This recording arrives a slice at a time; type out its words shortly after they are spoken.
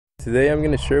Today I'm going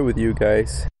to share with you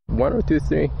guys one or two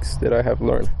things that I have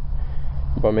learned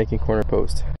about making corner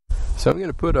posts. So I'm going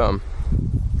to put a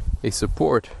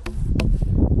support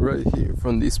right here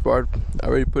from this part. I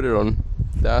already put it on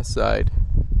that side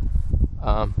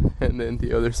and then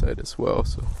the other side as well.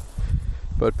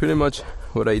 But pretty much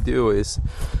what I do is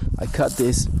I cut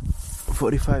this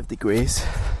 45 degrees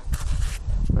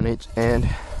on each end,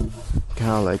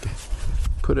 kind of like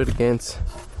put it against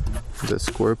the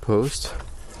square post.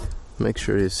 Make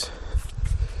sure it's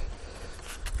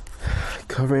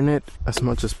covering it as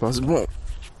much as possible,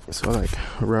 so like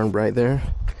around right there.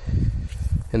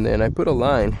 And then I put a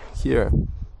line here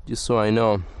just so I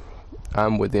know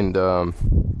I'm within the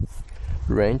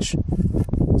range,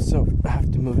 so I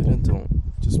have to move it until it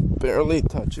just barely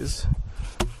touches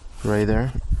right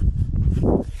there.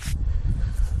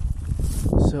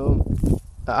 So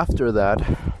after that,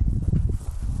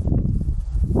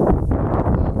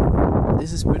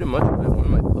 this is pretty much what I want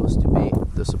my post to be,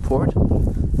 the support.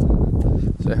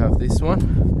 So I have this one,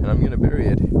 and I'm gonna bury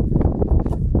it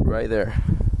right there.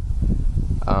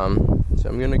 So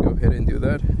I'm gonna go ahead and do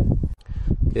that.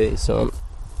 Okay, so I'm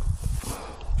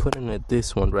putting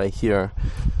this one right here,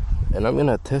 and I'm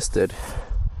gonna test it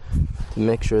to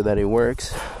make sure that it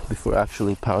works before I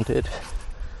actually pound it.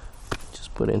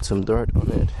 Just put in some dirt on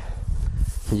it,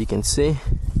 and you can see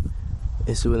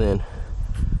it's within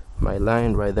my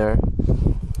line right there.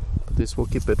 But this will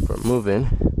keep it from moving.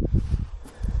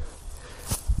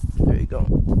 There you go.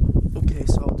 Okay,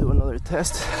 so I'll do another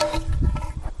test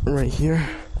right here.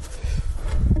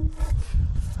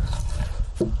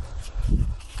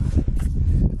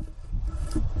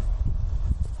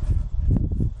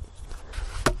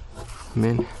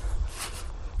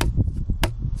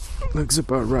 Looks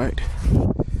about right.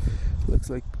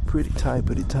 Looks like pretty tight.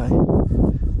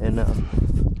 And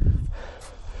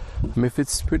if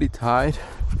it's pretty tight,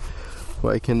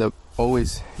 what I can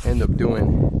always end up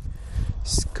doing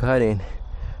is cutting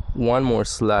one more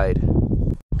slide.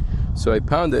 So I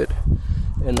pound it,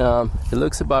 and it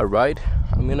looks about right.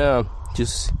 I'm gonna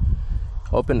just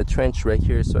open the trench right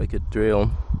here so I could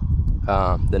drill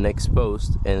the next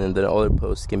post, and then the other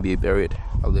post can be buried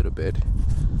a little bit.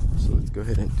 So let's go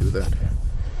ahead and do that.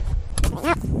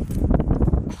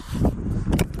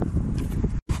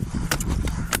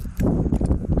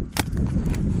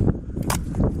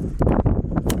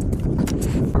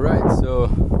 Alright, so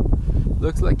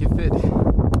looks like it fit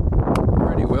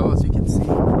pretty well, as you can see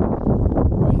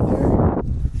right there,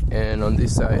 and on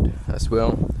this side as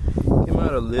well. Came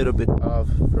out a little bit off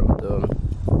from the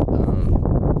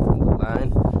line,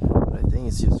 but I think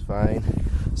it's just fine.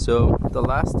 So the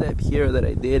last step here that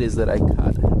I did is that I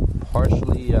cut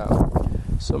partially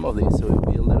some of these so it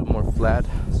would be a little more flat.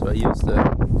 So I used the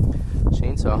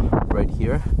chainsaw right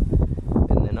here,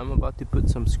 and then I'm about to put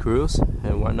some screws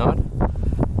and whatnot.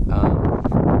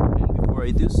 And before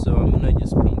I do so, I'm gonna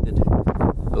just paint it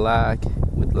black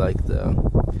with like the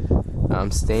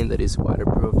stain that is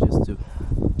waterproof, just to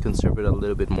conserve it a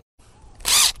little bit more.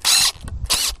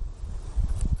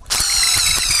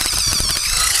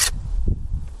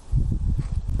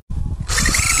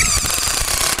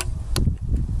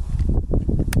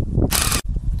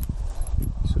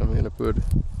 Put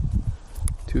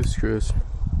 2 screws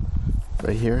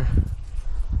right here,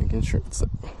 making sure it's the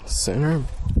center.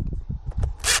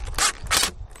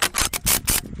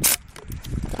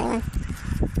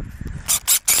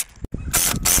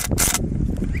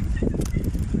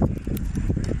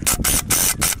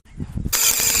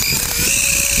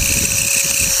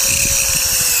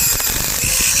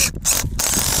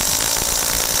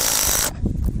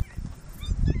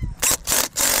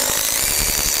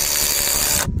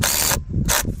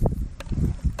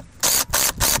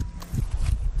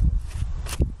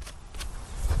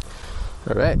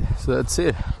 Alright, so that's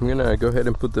it. I'm gonna go ahead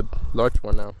and put the large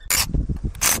one now.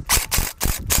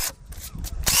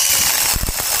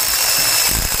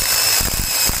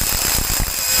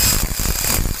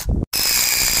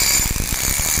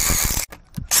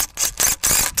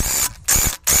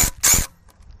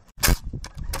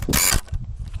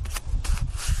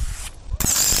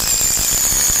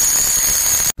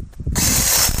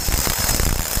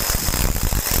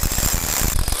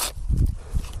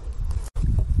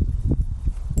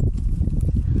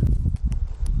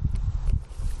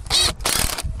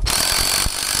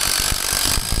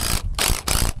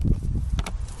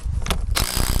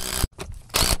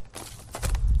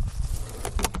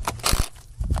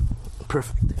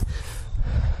 Perfect.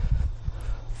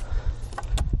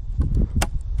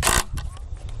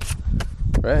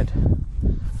 Right,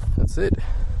 that's it.